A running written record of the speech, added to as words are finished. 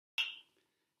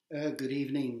Good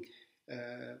evening,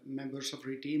 members of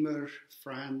Redeemer,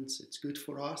 friends. It's good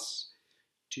for us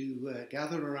to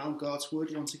gather around God's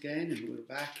Word once again, and we're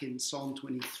back in Psalm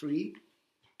 23.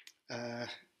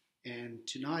 And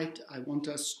tonight I want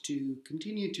us to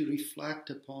continue to reflect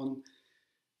upon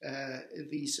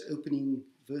these opening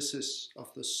verses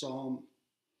of the Psalm.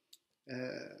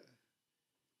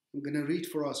 I'm going to read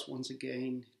for us once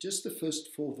again, just the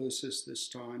first 4 verses this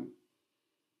time.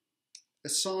 A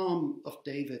Psalm of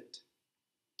David.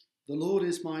 The Lord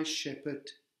is my shepherd,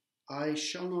 I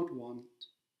shall not want.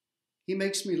 He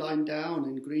makes me lie down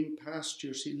in green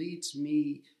pastures. He leads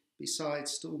me beside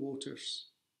still waters.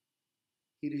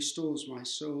 He restores my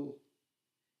soul.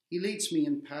 He leads me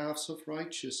in paths of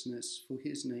righteousness for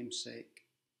his name's sake.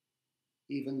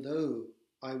 Even though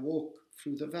I walk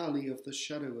through the valley of the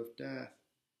shadow of death,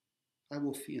 I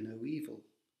will fear no evil,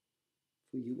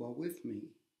 for you are with me.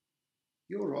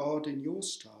 Your rod and your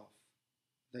staff,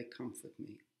 they comfort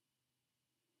me.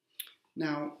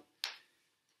 Now,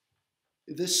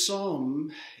 this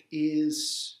psalm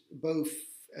is both,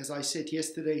 as I said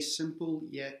yesterday, simple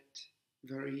yet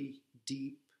very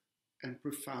deep and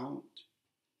profound.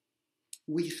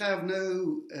 We have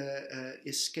no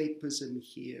escapism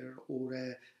here or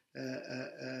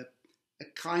a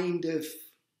kind of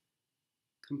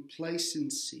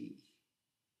complacency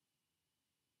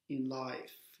in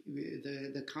life.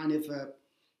 The kind of a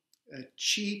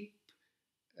cheap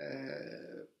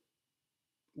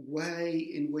way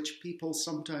in which people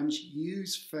sometimes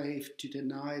use faith to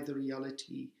deny the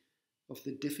reality of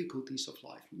the difficulties of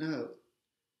life. No.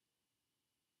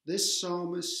 This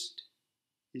psalmist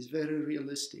is very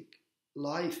realistic.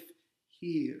 Life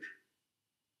here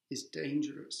is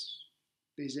dangerous.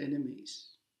 There's enemies.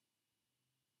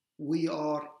 We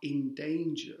are in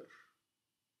danger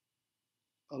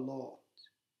a lot.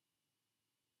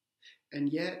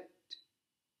 And yet,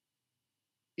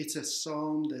 it's a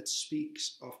psalm that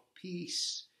speaks of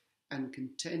peace and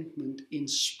contentment in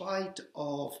spite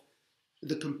of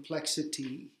the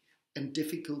complexity and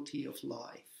difficulty of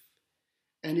life.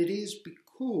 And it is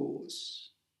because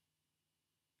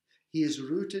he is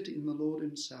rooted in the Lord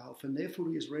himself, and therefore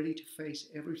he is ready to face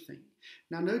everything.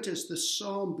 Now notice the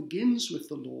psalm begins with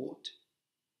the Lord,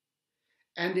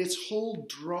 and its whole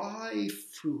drive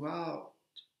throughout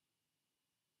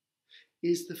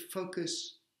is the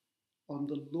focus on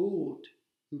the Lord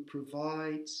who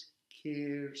provides,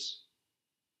 cares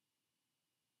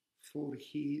for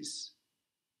his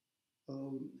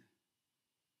own,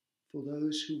 for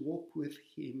those who walk with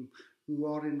him, who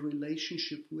are in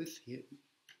relationship with him.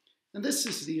 And this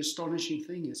is the astonishing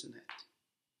thing, isn't it?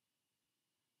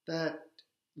 That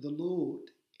the Lord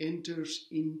enters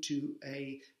into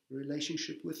a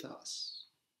relationship with us,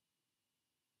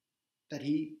 that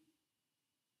he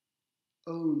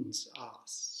owns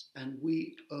us and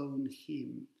we own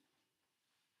him.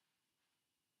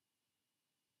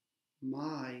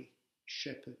 My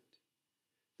shepherd.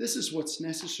 This is what's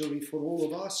necessary for all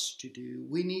of us to do.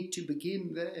 We need to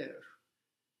begin there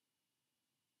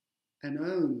and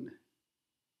own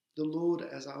the Lord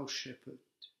as our shepherd.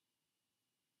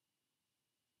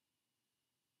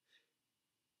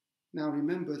 Now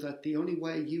remember that the only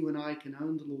way you and I can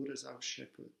own the Lord as our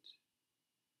shepherd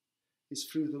is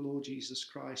through the Lord Jesus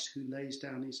Christ, who lays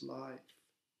down his life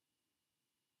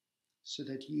so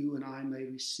that you and I may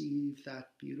receive that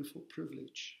beautiful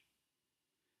privilege.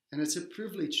 And it's a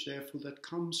privilege, therefore, that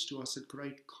comes to us at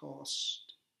great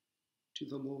cost to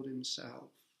the Lord himself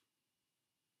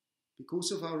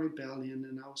because of our rebellion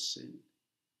and our sin.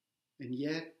 And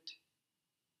yet,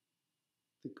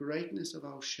 the greatness of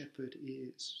our shepherd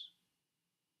is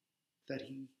that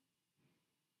he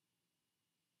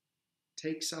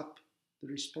takes up the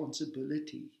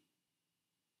responsibility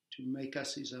to make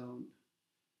us his own.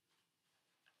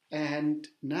 And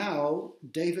now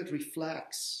David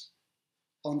reflects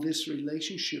on this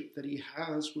relationship that he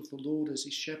has with the Lord as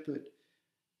his shepherd.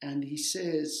 And he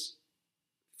says,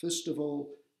 first of all,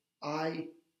 I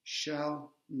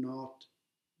shall not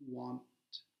want.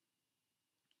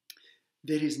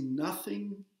 There is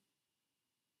nothing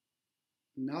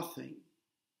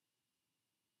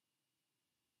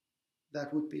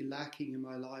that would be lacking in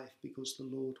my life because the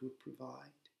Lord would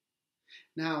provide.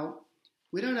 Now,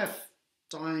 we don't have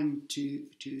time to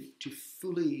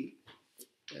fully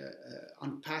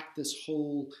unpack this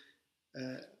whole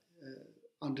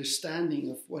understanding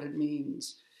of what it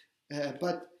means.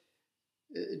 But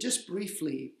just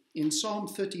briefly, in Psalm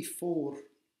 34,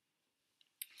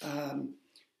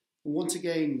 once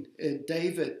again,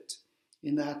 David,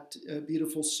 in that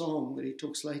beautiful song where he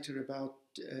talks later about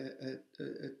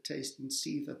taste and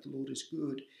see that the Lord is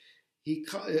good,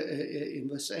 In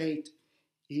verse 8,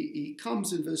 he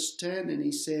comes in verse 10 and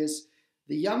he says,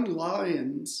 the young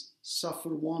lions suffer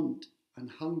want and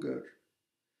hunger,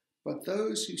 but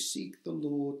those who seek the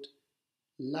Lord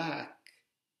lack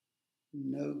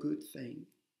no good thing.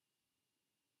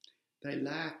 They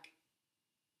lack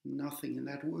nothing. And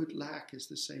that word lack is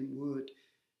the same word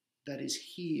that is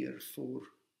here for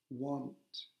want.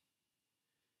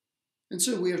 And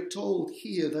so we are told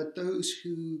here that those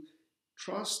who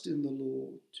trust in the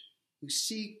Lord, who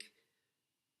seek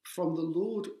from the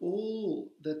Lord all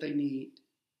that they need,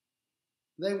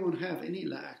 they won't have any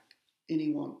lack,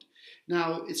 any want.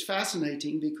 Now, it's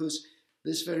fascinating because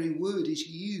this very word is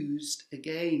used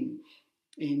again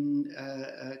in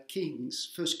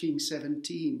Kings, 1 Kings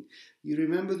 17. You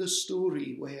remember the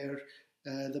story where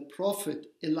the prophet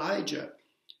Elijah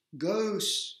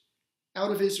goes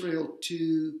out of Israel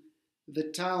to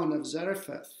the town of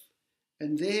Zarephath,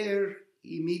 and there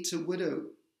he meets a widow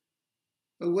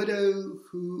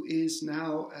who is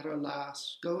now at her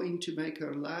last, going to make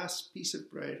her last piece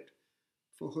of bread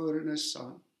for her and her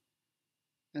son.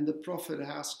 And the prophet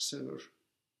asks her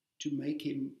to make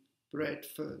him bread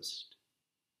first.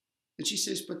 And she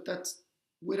says, but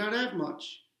we don't have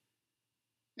much.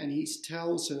 And he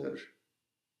tells her,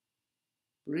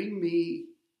 bring me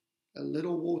a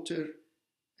little water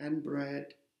and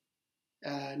bread,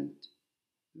 and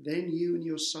then you and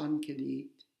your son can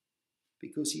eat.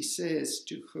 Because he says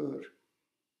to her,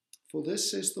 for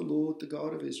this says the Lord, the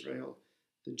God of Israel,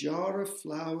 the jar of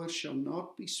flour shall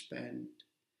not be spent,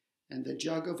 and the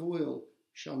jug of oil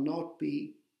shall not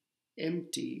be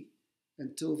empty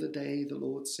until the day the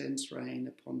Lord sends rain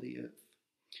upon the earth.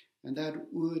 And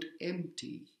that word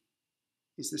empty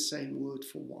is the same word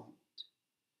for want.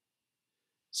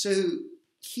 So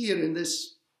here in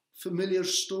this familiar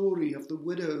story of the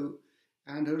widow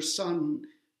and her son,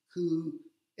 who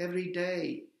every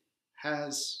day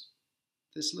has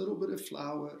this little bit of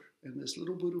flour and this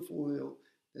little bit of oil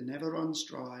that never runs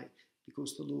dry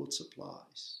because the Lord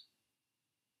supplies.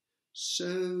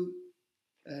 So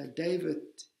David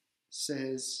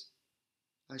says,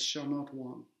 I shall not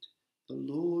want. The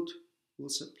Lord will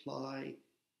supply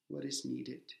what is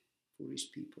needed for his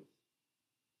people.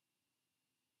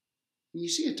 And you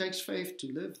see, it takes faith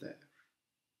to live there.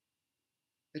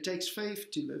 It takes faith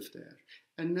to live there.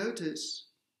 And notice,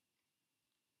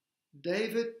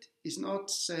 David is not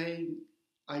saying,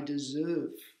 I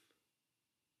deserve,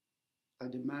 I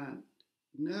demand.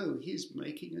 No, he's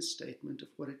making a statement of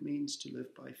what it means to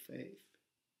live by faith.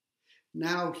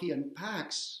 Now he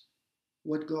unpacks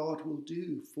what God will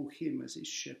do for him as his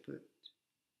shepherd.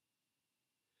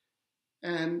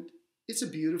 And it's a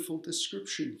beautiful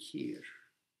description here.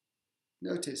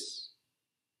 Notice,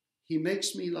 he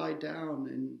makes me lie down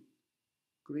in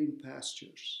green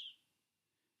pastures.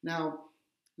 Now,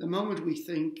 the moment we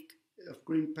think of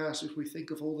green pastures, we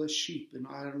think of all the sheep in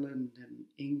Ireland and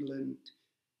England,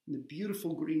 and the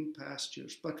beautiful green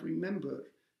pastures. But remember,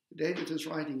 David is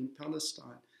writing in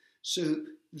Palestine. So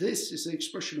this is the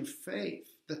expression of faith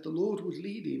that the Lord would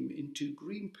lead him into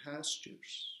green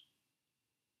pastures.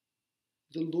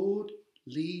 The Lord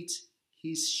leads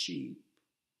his sheep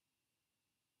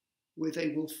where they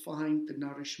will find the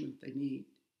nourishment they need,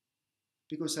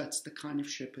 because that's the kind of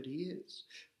shepherd he is.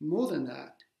 More than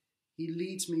that, he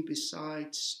leads me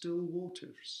beside still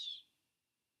waters.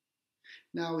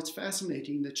 Now, it's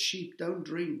fascinating that sheep don't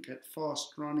drink at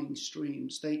fast-running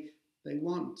streams. They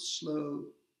want slow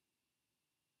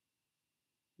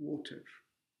water.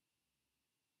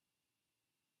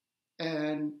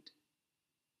 And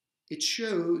it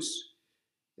shows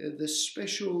the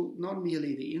special, not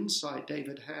merely the insight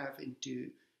David have into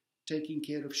taking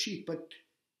care of sheep, but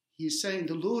he's saying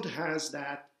the Lord has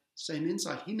that same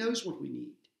insight. He knows what we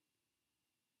need.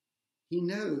 He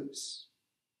knows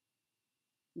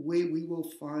where we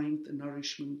will find the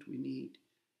nourishment we need.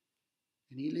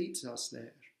 And he leads us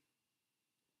there.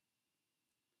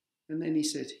 And then he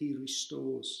says, he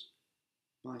restores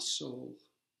my soul.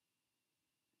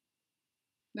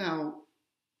 Now,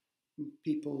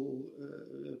 people,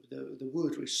 the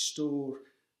word restore,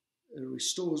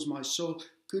 restores my soul,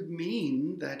 could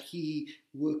mean that he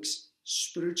works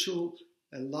spiritual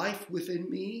life within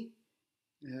me,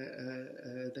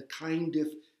 the kind of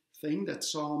thing that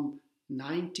Psalm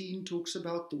 19 talks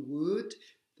about, the word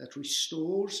that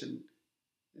restores and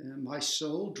my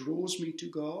soul draws me to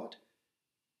God.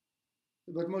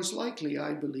 But most likely,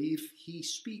 I believe he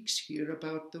speaks here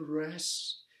about the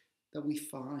rest that we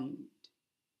find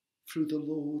through the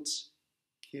Lord's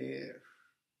care.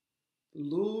 The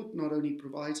Lord not only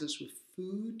provides us with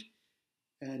food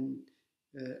and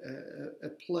a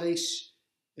place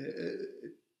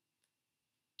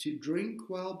to drink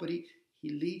well, but he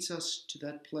leads us to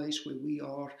that place where we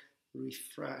are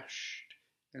refreshed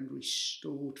and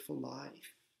restored for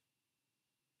life.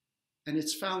 And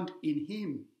it's found in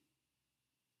him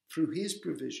through his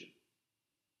provision.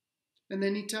 And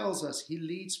then he tells us, he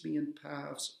leads me in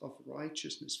paths of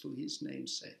righteousness for his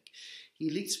name's sake. He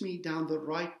leads me down the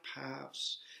right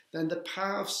paths, then the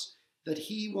paths that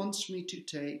he wants me to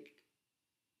take,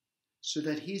 so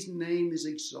that his name is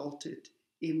exalted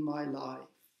in my life.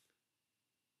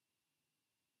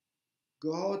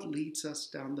 God leads us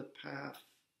down the path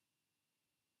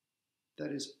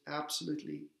that is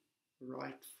absolutely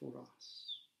right for us,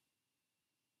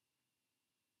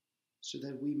 so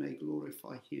that we may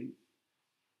glorify him.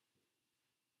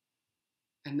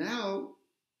 And now,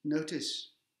 notice,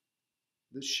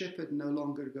 the shepherd no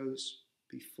longer goes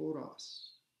before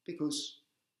us, because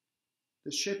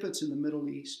the shepherds in the Middle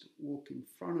East walk in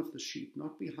front of the sheep,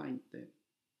 not behind them.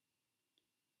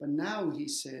 But now he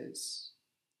says,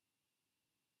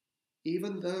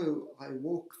 even though I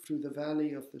walk through the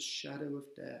valley of the shadow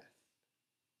of death,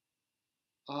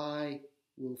 I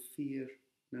will fear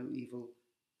no evil,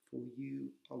 for you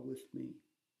are with me.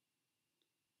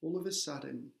 All of a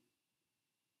sudden,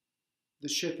 the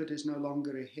shepherd is no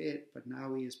longer ahead, but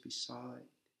now he is beside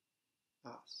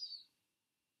us.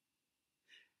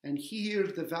 And here,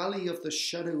 the valley of the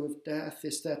shadow of death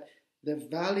is that the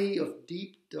valley of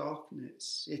deep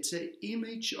darkness. It's an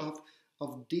image of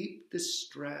deep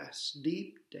distress,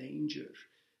 deep danger,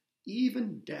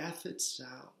 even death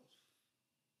itself.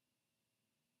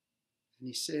 And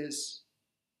he says,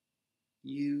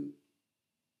 you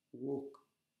walk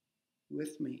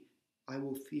with me. I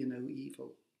will fear no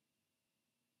evil.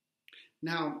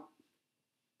 Now,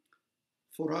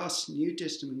 for us New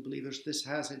Testament believers, this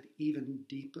has an even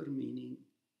deeper meaning,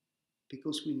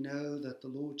 because we know that the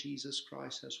Lord Jesus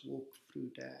Christ has walked through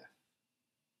death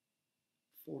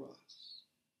for us.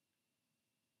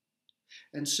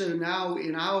 And so now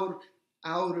in our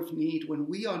hour of need, when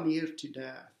we are near to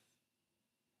death,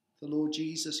 the Lord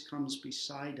Jesus comes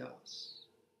beside us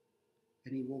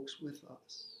and he walks with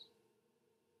us.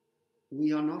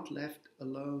 We are not left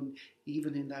alone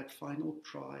even in that final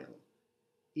trial,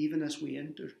 even as we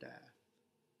enter death.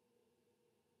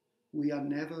 We are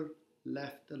never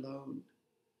left alone,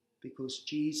 because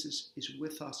Jesus is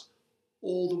with us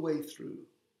all the way through.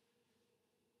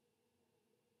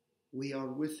 We are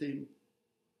with him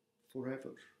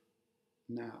forever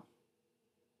now.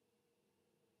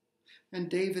 And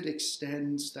David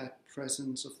extends that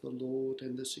presence of the Lord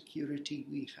and the security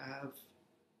we have.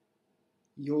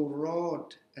 Your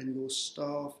rod and your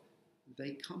staff,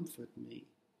 they comfort me.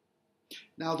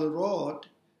 Now the rod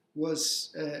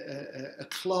was a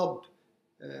club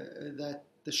that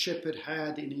the shepherd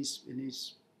had in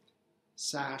his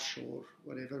sash, or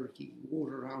whatever he wore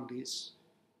around his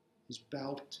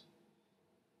belt.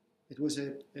 It was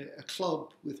a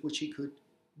club with which he could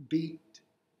beat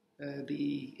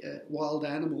the wild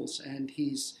animals, and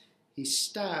his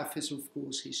staff is of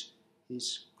course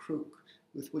his crook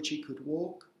with which he could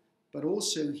walk, but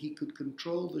also he could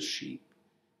control the sheep,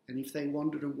 and if they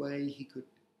wandered away he could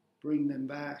bring them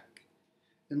back.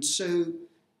 And so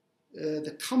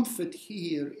the comfort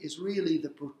here is really the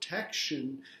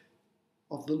protection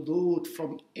of the Lord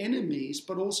from enemies,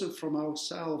 but also from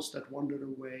ourselves that wander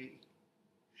away.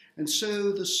 And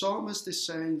so the psalmist is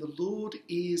saying, the Lord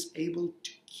is able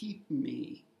to keep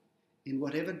me in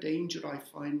whatever danger I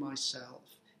find myself.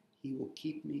 He will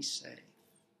keep me safe.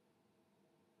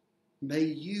 May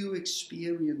you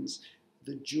experience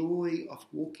the joy of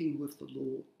walking with the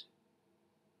Lord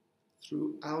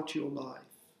throughout your life,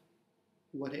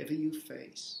 whatever you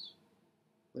face,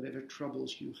 whatever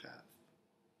troubles you have.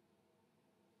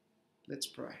 Let's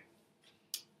pray.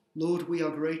 Lord, we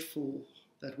are grateful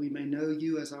that we may know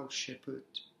you as our shepherd.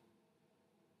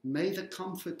 May the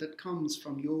comfort that comes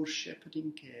from your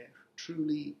shepherding care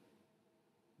truly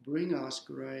bring us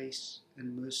grace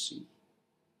and mercy.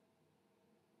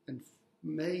 And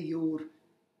may your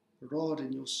rod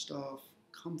and your staff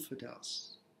comfort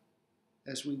us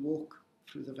as we walk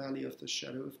through the valley of the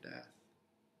shadow of death,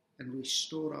 and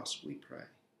restore us, we pray.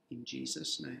 In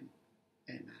Jesus' name,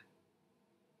 amen.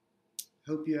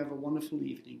 Hope you have a wonderful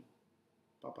evening.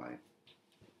 Bye-bye.